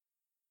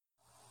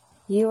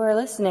You are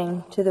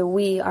listening to the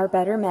We Are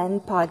Better Men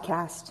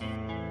podcast.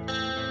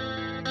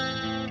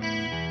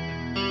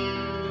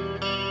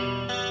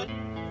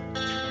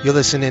 You're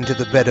listening to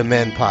the Better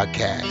Men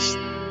podcast,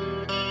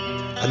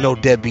 a No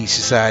Deadbeat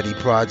Society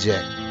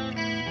project.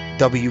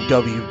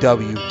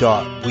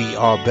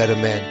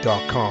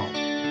 www.wearebettermen.com.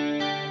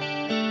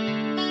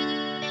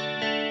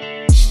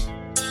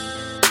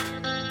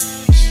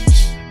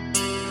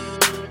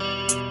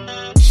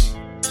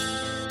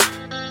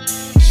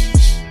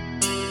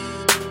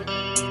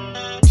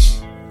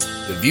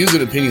 The views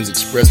and opinions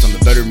expressed on the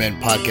Better Men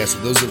podcast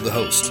are those of the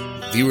host.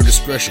 Viewer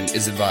discretion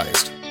is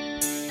advised.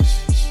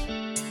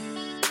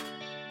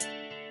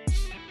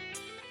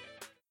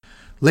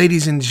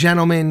 Ladies and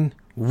gentlemen,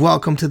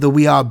 welcome to the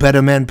We Are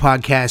Better Men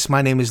podcast.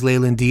 My name is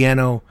Leyland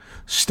Diano.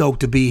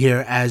 Stoked to be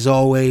here as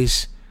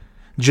always.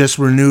 Just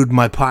renewed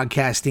my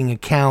podcasting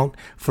account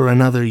for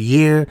another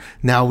year.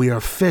 Now we are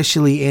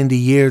officially into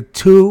year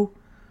 2.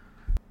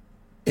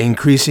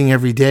 Increasing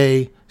every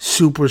day.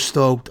 Super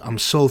stoked. I'm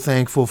so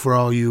thankful for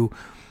all you.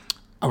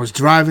 I was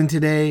driving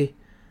today,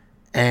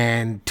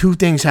 and 2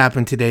 things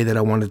happened today that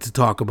I wanted to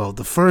talk about.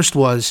 The first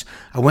was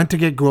I went to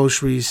get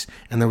groceries,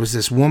 and there was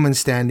this woman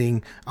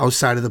standing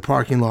outside of the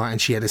parking lot,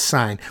 and she had a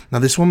sign. Now,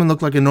 this woman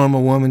looked like a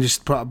normal woman,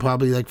 just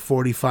probably like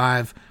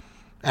 45,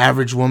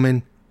 average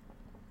woman.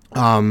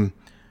 And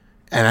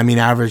I mean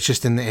average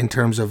just in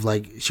terms of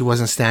like she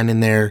wasn't standing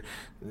there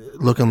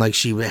looking like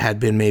she had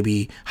been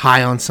maybe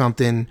high on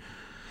something.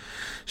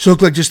 She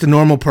looked like just a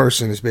normal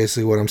person is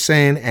basically what I'm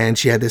saying. And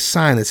she had this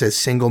sign that says,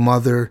 single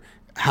mother,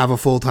 have a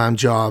full-time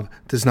job,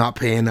 does not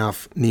pay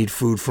enough, need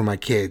food for my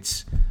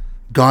kids.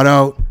 Got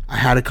out. I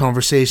had a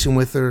conversation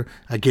with her.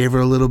 I gave her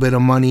a little bit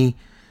of money.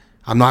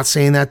 I'm not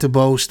saying that to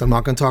boast. I'm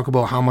not going to talk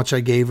about how much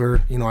I gave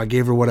her. You know, I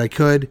gave her what I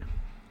could.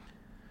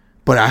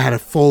 But I had a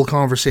full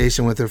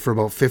conversation with her for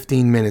about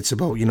 15 minutes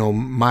about, you know,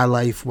 my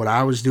life, what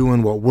I was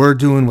doing, what we're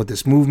doing, what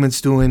this movement's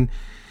doing,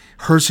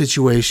 her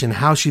situation,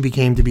 how she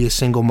became to be a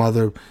single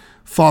mother.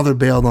 Father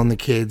bailed on the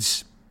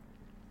kids,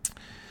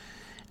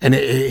 and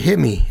it hit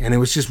me, and it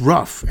was just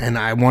rough, and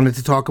I wanted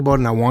to talk about it,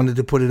 and I wanted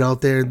to put it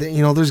out there.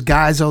 You know, there's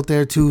guys out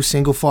there too,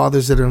 single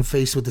fathers that are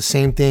faced with the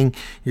same thing.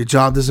 Your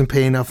job doesn't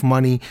pay enough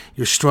money,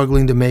 you're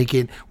struggling to make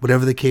it,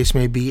 whatever the case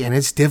may be, and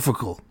it's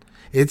difficult.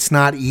 It's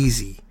not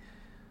easy.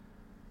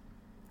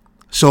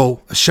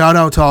 So a shout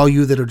out to all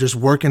you that are just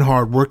working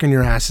hard, working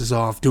your asses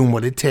off, doing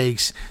what it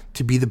takes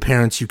to be the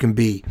parents you can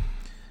be.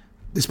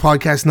 This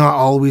podcast is not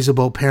always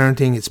about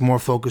parenting. It's more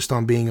focused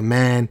on being a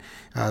man,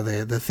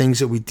 the things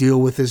that we deal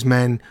with as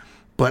men.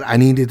 But I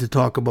needed to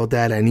talk about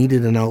that. I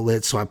needed an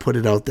outlet, so I put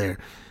it out there.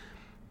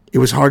 It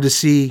was hard to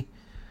see,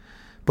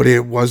 but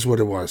it was what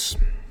it was.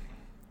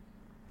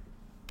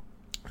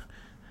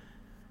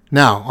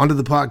 Now, onto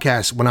the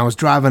podcast. When I was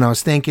driving, I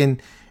was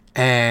thinking,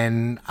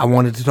 and I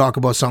wanted to talk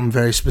about something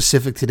very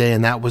specific today,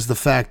 and that was the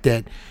fact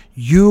that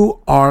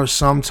you are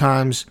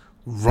sometimes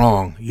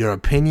wrong. Your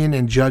opinion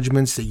and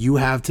judgments that you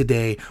have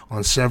today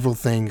on several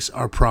things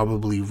are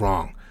probably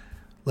wrong.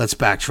 Let's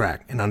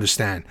backtrack and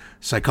understand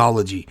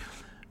psychology.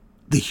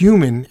 The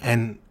human,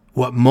 and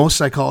what most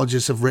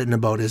psychologists have written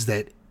about, is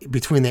that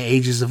between the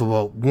ages of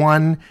about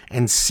 1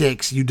 and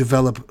 6, you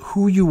develop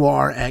who you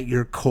are at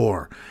your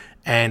core.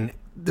 And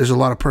there's a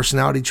lot of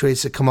personality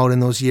traits that come out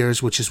in those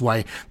years, which is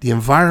why the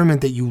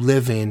environment that you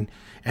live in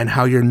and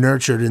how you're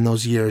nurtured in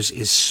those years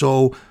is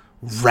so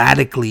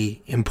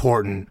radically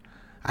important.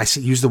 I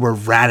use the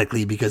word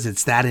radically because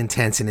it's that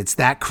intense and it's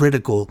that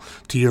critical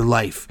to your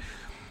life.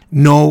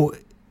 No,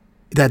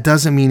 that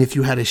doesn't mean if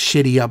you had a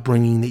shitty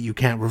upbringing that you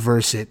can't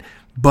reverse it,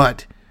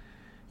 but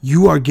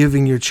you are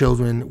giving your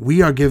children,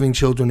 we are giving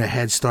children a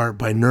head start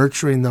by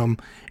nurturing them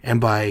and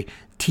by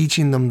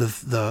teaching them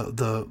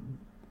the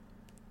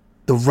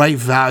right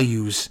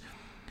values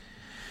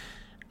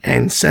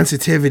and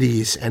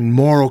sensitivities and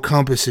moral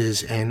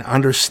compasses and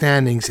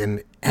understandings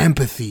and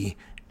empathy.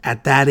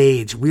 At that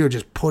age, we are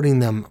just putting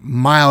them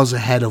miles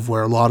ahead of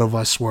where a lot of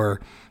us were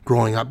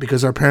growing up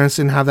because our parents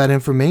didn't have that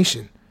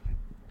information.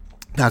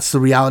 That's the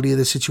reality of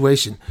the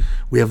situation.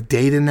 We have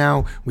data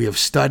now, we have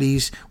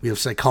studies, we have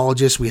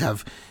psychologists, we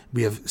have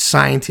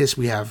scientists,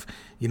 we have,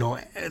 you know,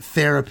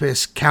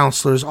 therapists,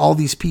 counselors, all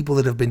these people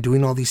that have been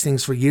doing all these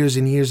things for years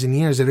and years and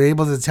years that are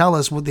able to tell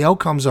us what the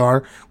outcomes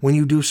are when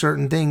you do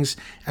certain things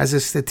as a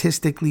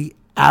statistically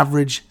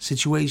average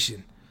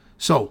situation.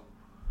 So,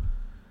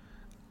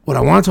 what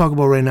I want to talk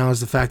about right now is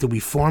the fact that we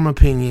form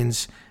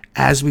opinions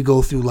as we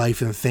go through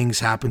life and things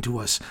happen to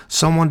us.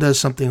 Someone does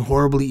something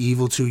horribly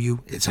evil to you.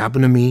 It's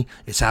happened to me.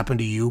 It's happened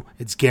to you.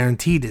 It's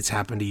guaranteed it's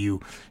happened to you.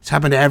 It's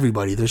happened to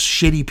everybody. There's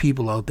shitty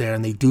people out there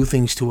and they do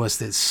things to us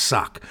that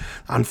suck.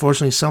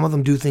 Unfortunately, some of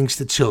them do things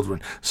to children.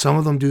 Some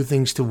of them do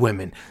things to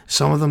women.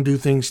 Some of them do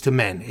things to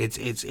men.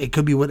 It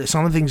could be what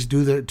some of the things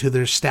do to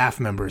their staff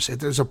members.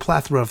 There's a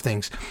plethora of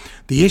things.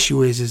 The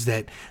issue is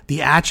that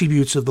the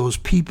attributes of those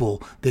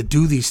people that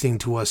do these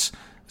things to us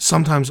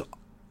sometimes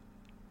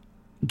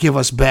give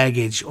us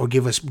baggage or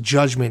give us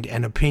judgment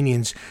and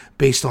opinions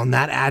based on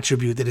that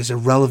attribute that is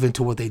irrelevant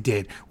to what they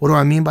did. What do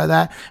I mean by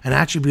that? An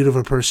attribute of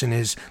a person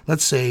is,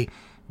 let's say,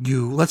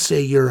 let's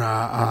say you're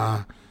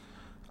a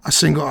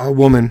single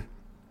woman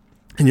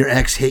and your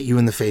ex hit you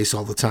in the face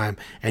all the time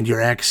and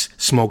your ex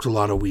smoked a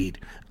lot of weed.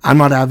 I'm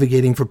not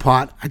advocating for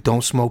pot. I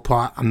don't smoke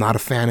pot. I'm not a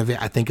fan of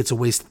it. I think it's a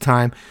waste of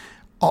time.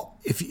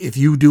 If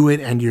you do it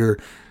and you're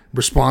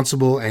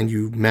responsible and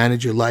you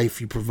manage your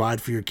life, you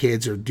provide for your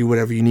kids or do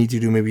whatever you need to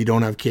do, maybe you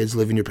don't have kids,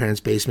 live in your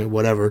parents' basement,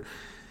 whatever,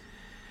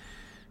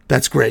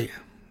 that's great.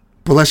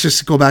 But let's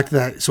just go back to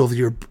that. So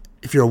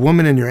if you're a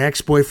woman and your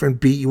ex-boyfriend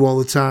beat you all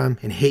the time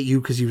and hit you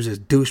because he was a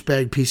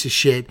douchebag piece of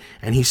shit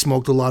and he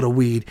smoked a lot of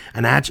weed,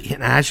 an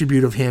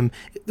attribute of him,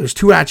 there's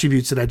two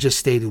attributes that I just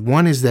stated.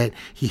 One is that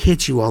he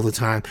hits you all the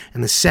time,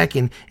 and the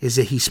second is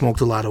that he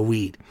smoked a lot of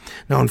weed.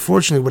 Now,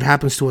 unfortunately, what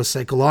happens to us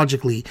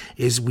psychologically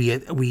is we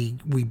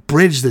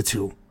bridge the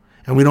two,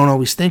 and we don't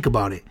always think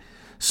about it.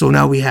 So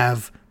now we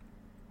have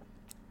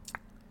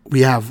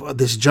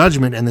this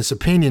judgment and this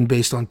opinion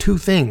based on two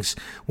things,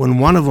 when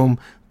one of them,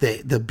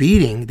 the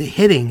beating, the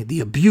hitting, the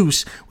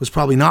abuse was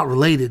probably not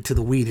related to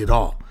the weed at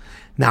all.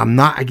 Now, I'm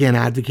not, again,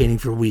 advocating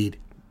for weed,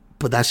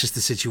 but that's just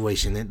the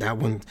situation. That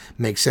one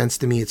makes sense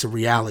to me. It's a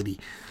reality.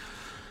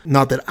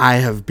 Not that I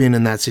have been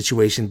in that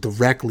situation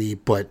directly,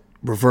 but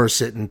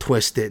reverse it and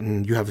twist it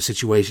and you have a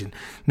situation.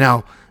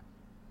 Now,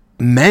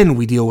 men,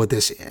 we deal with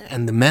this,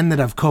 and the men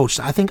that I've coached,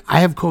 I think I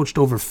have coached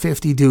over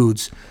 50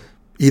 dudes,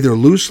 either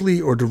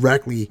loosely or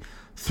directly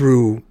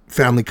through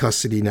family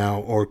custody now,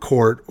 or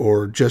court,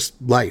 or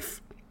just life,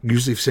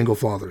 usually single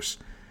fathers.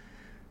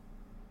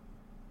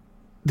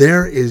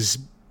 There is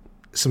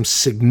some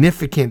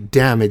significant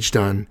damage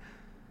done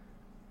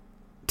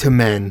to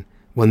men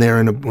when they're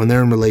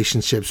in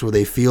relationships where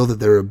they feel that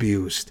they're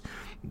abused.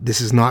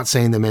 This is not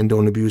saying that men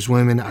don't abuse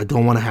women. I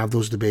don't want to have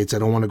those debates. I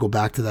don't want to go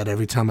back to that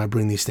every time I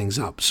bring these things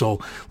up. So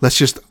let's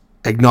just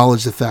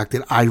acknowledge the fact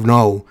that I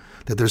know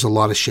that there's a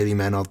lot of shitty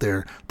men out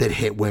there that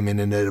hit women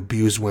and that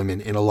abuse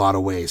women in a lot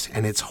of ways.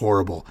 And it's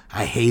horrible.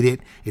 I hate it.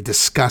 It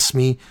disgusts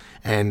me.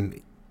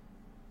 And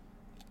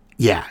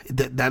yeah,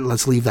 that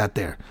let's leave that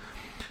there.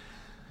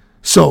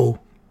 So,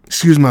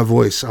 excuse my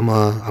voice.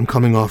 I'm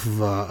coming off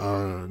of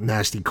a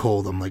nasty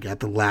cold. I'm like at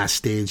the last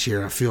stage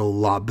here. I feel a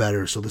lot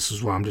better. So this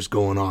is why I'm just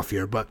going off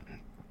here. But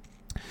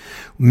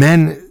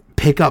men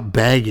pick up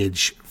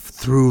baggage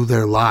through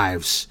their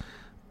lives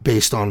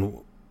based on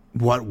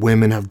what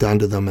women have done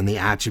to them and the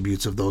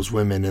attributes of those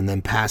women, and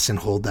then pass and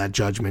hold that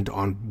judgment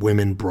on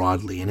women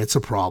broadly. And it's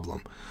a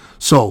problem.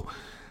 So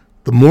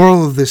the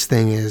moral of this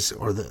thing is,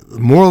 or the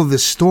moral of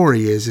this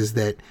story is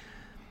that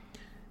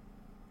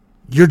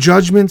your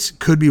judgments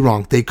could be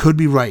wrong. They could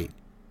be right,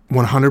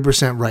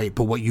 100% right.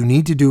 But what you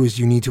need to do is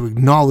you need to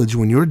acknowledge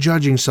when you're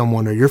judging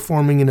someone or you're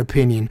forming an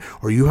opinion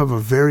or you have a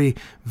very,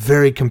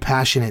 very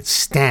compassionate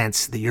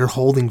stance that you're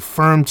holding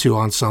firm to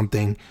on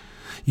something,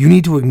 you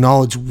need to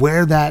acknowledge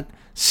where that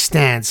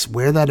stance,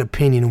 where that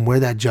opinion, and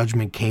where that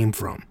judgment came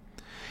from.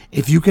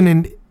 If you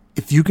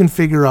can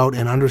figure out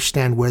and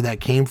understand where that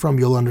came from,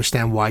 you'll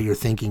understand why you're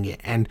thinking it.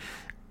 And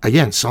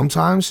again,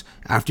 sometimes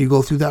after you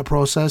go through that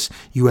process,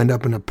 you end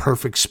up in a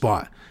perfect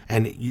spot.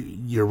 And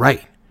you're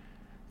right.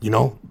 You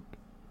know,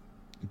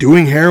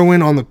 doing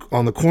heroin on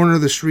the corner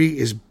of the street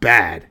is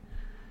bad.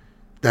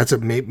 That's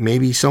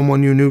maybe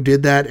someone you knew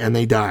did that and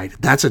they died.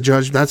 That's a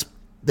judge. That's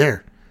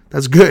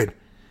good.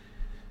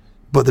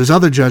 But there's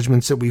other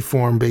judgments that we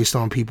form based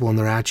on people and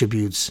their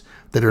attributes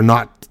that are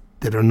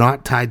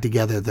not tied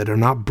together, that are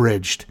not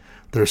bridged.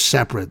 They're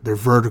separate. They're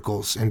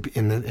verticals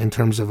in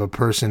terms of a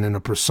person and a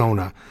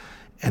persona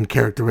and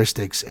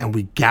characteristics, and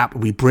we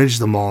bridge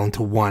them all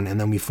into one, and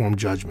then we form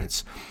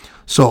judgments.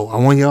 So I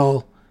want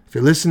y'all, if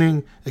you're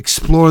listening,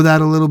 explore that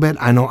a little bit.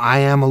 I know I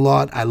am a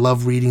lot. I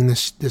love reading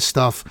this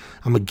stuff.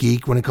 I'm a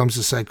geek when it comes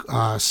to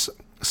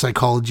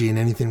psychology and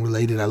anything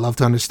related. I love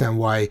to understand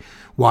why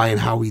and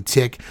how we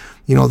tick.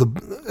 You know,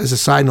 as a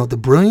side note, the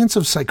brilliance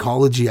of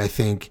psychology, I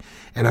think,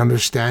 and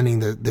understanding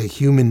the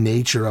human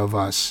nature of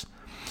us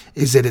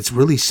is that it's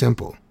really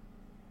simple.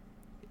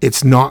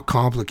 It's not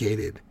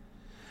complicated.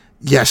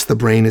 Yes, the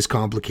brain is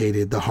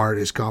complicated. The heart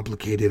is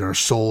complicated. Our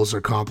souls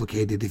are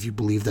complicated, if you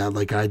believe that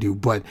like I do.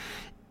 But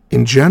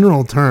in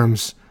general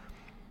terms,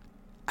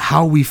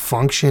 how we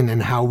function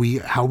and how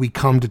we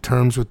come to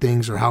terms with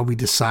things or how we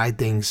decide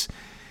things,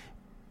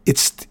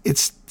 it's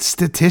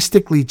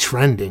statistically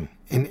trending.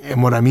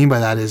 And what I mean by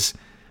that is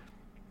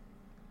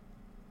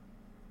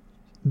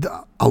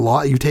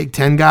you take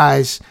 10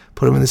 guys,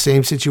 put them in the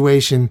same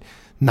situation,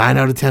 9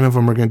 out of 10 of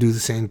them are going to do the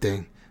same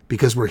thing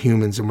because we're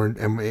humans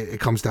and it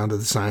comes down to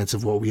the science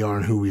of what we are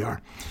and who we are.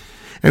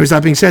 Anyways,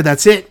 that being said,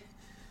 that's it.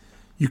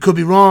 You could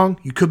be wrong.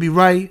 You could be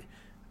right.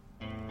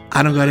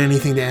 I don't got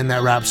anything to end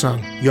that rap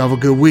song. You have a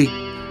good week.